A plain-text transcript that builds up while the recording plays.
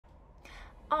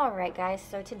Alright guys,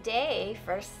 so today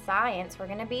for science we're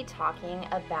going to be talking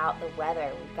about the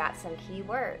weather. We've got some key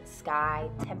words: sky,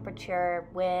 temperature,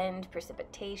 wind,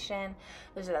 precipitation.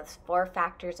 Those are those four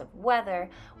factors of weather.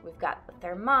 We've got the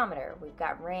thermometer, we've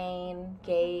got rain,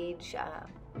 gauge,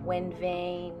 wind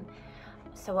vane.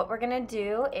 So what we're going to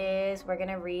do is we're going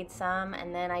to read some,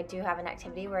 and then I do have an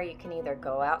activity where you can either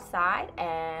go outside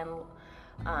and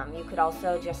you could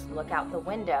also just look out the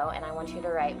window, and I want you to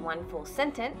write one full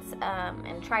sentence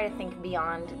and try to think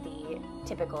beyond the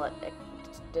typical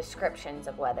descriptions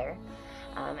of weather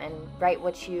and write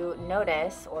what you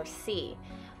notice or see.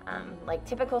 Like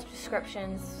typical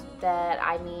descriptions that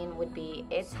I mean would be,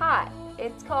 it's hot,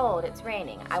 it's cold, it's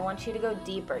raining. I want you to go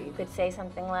deeper. You could say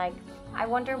something like, I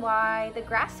wonder why the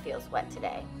grass feels wet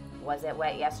today. Was it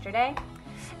wet yesterday?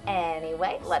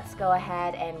 Anyway, let's go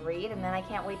ahead and read, and then I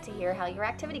can't wait to hear how your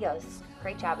activity goes.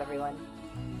 Great job, everyone.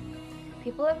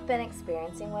 People have been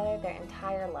experiencing weather their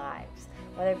entire lives,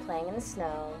 whether playing in the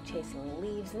snow, chasing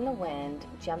leaves in the wind,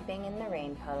 jumping in the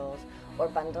rain puddles, or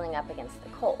bundling up against the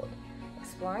cold.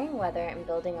 Exploring weather and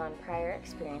building on prior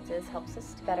experiences helps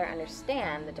us to better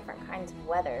understand the different kinds of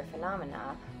weather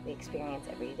phenomena we experience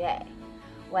every day.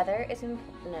 Weather is an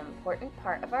important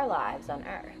part of our lives on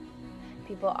Earth.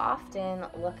 People often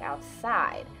look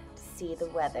outside to see the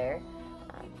weather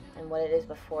and what it is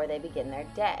before they begin their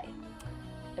day.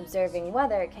 Observing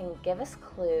weather can give us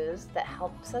clues that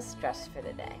helps us dress for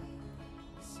the day.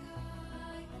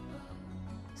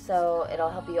 So it'll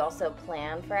help you also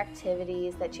plan for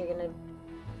activities that you're going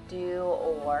to do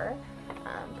or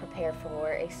prepare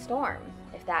for a storm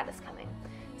if that is coming.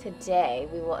 Today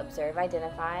we will observe,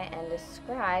 identify, and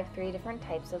describe 3 different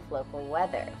types of local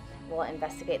weather. We'll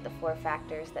investigate the 4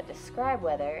 factors that describe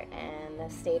weather and the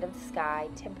state of the sky,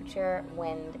 temperature,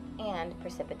 wind, and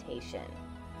precipitation.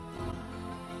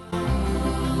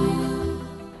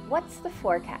 What's the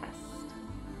forecast?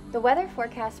 The weather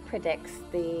forecast predicts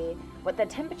what the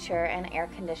temperature and air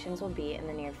conditions will be in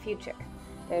the near future.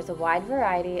 There's a wide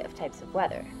variety of types of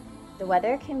weather. The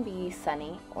weather can be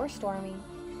sunny or stormy.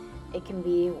 It can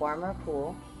be warm or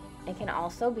cool. It can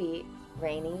also be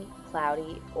rainy,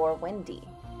 cloudy, or windy.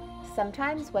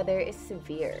 Sometimes weather is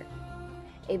severe.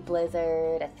 A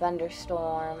blizzard, a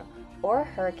thunderstorm, or a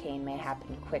hurricane may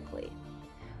happen quickly.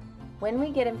 When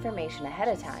we get information ahead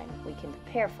of time, we can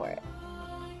prepare for it.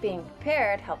 Being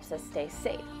prepared helps us stay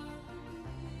safe.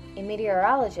 A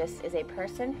meteorologist is a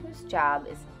person whose job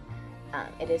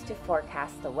it is to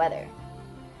forecast the weather.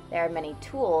 There are many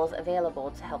tools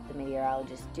available to help the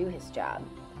meteorologist do his job.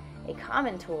 A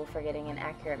common tool for getting an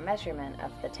accurate measurement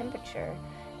of the temperature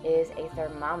is a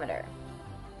thermometer.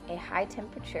 A high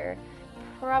temperature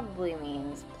probably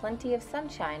means plenty of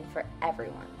sunshine for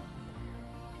everyone.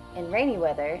 In rainy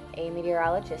weather, a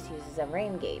meteorologist uses a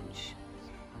rain gauge.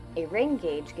 A rain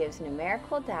gauge gives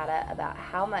numerical data about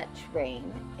how much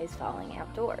rain is falling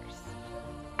outdoors.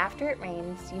 After it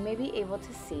rains, you may be able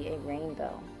to see a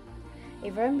rainbow. A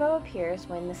rainbow appears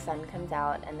when the sun comes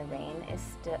out and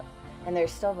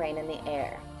there's still rain in the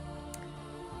air.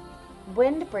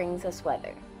 Wind brings us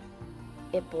weather.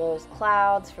 It blows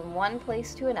clouds from one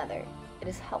place to another. It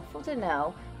is helpful to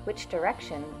know which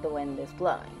direction the wind is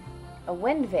blowing. A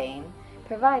wind vane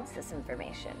provides this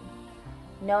information.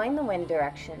 Knowing the wind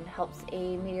direction helps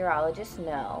a meteorologist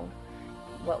know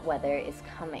what weather is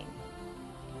coming.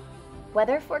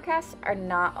 Weather forecasts are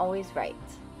not always right.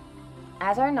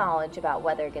 As our knowledge about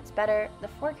weather gets better, the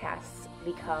forecasts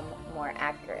become more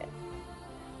accurate.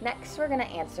 Next, we're going to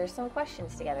answer some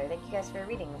questions together. Thank you guys for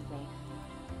reading with me.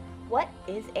 What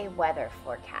is a weather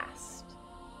forecast?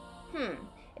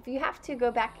 If you have to,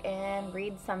 go back and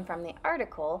read some from the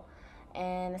article.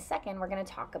 In a second, we're going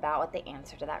to talk about what the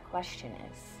answer to that question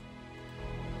is.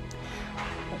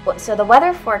 So the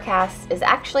weather forecast is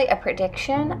actually a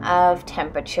prediction of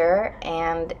temperature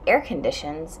and air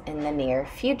conditions in the near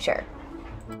future.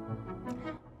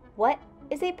 What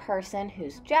is a person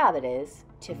whose job it is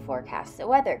to forecast the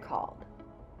weather called?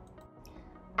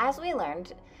 As we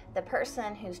learned, the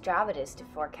person whose job it is to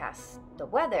forecast the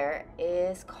weather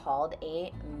is called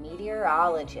a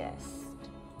meteorologist.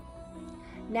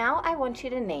 Now I want you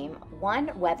to name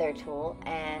one weather tool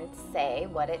and say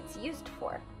what it's used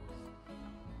for.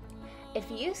 If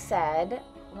you said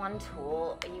one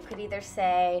tool, you could either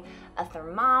say a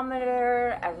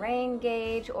thermometer, a rain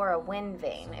gauge, or a wind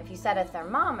vane. If you said a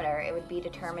thermometer, it would be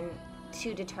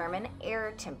to determine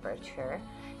air temperature.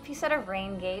 If you said a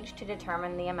rain gauge, to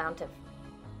determine the amount of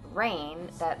rain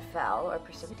that fell or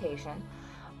precipitation.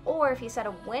 Or if you said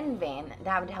a wind vane,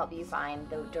 that would help you find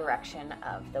the direction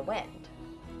of the wind.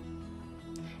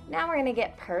 Now we're going to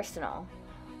get personal.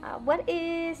 What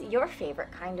is your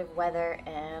favorite kind of weather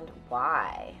and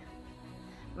why?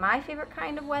 My favorite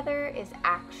kind of weather is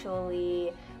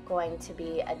actually going to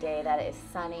be a day that is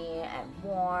sunny and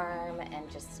warm and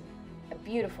just a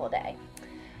beautiful day.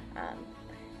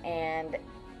 And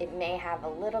it may have a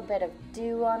little bit of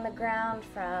dew on the ground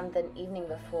from the evening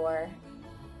before.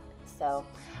 So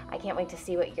I can't wait to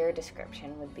see what your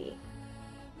description would be.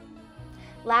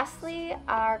 Lastly,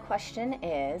 our question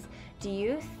is, do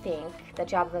you think the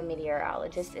job of a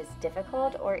meteorologist is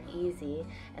difficult or easy?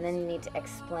 And then you need to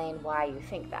explain why you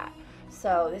think that.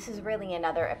 So this is really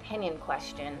another opinion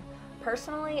question.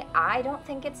 Personally, I don't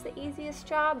think it's the easiest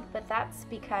job, but that's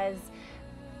because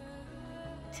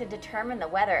to determine the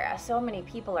weather, so many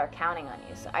people are counting on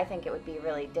you. So I think it would be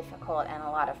really difficult and a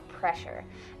lot of pressure.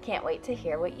 Can't wait to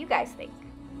hear what you guys think.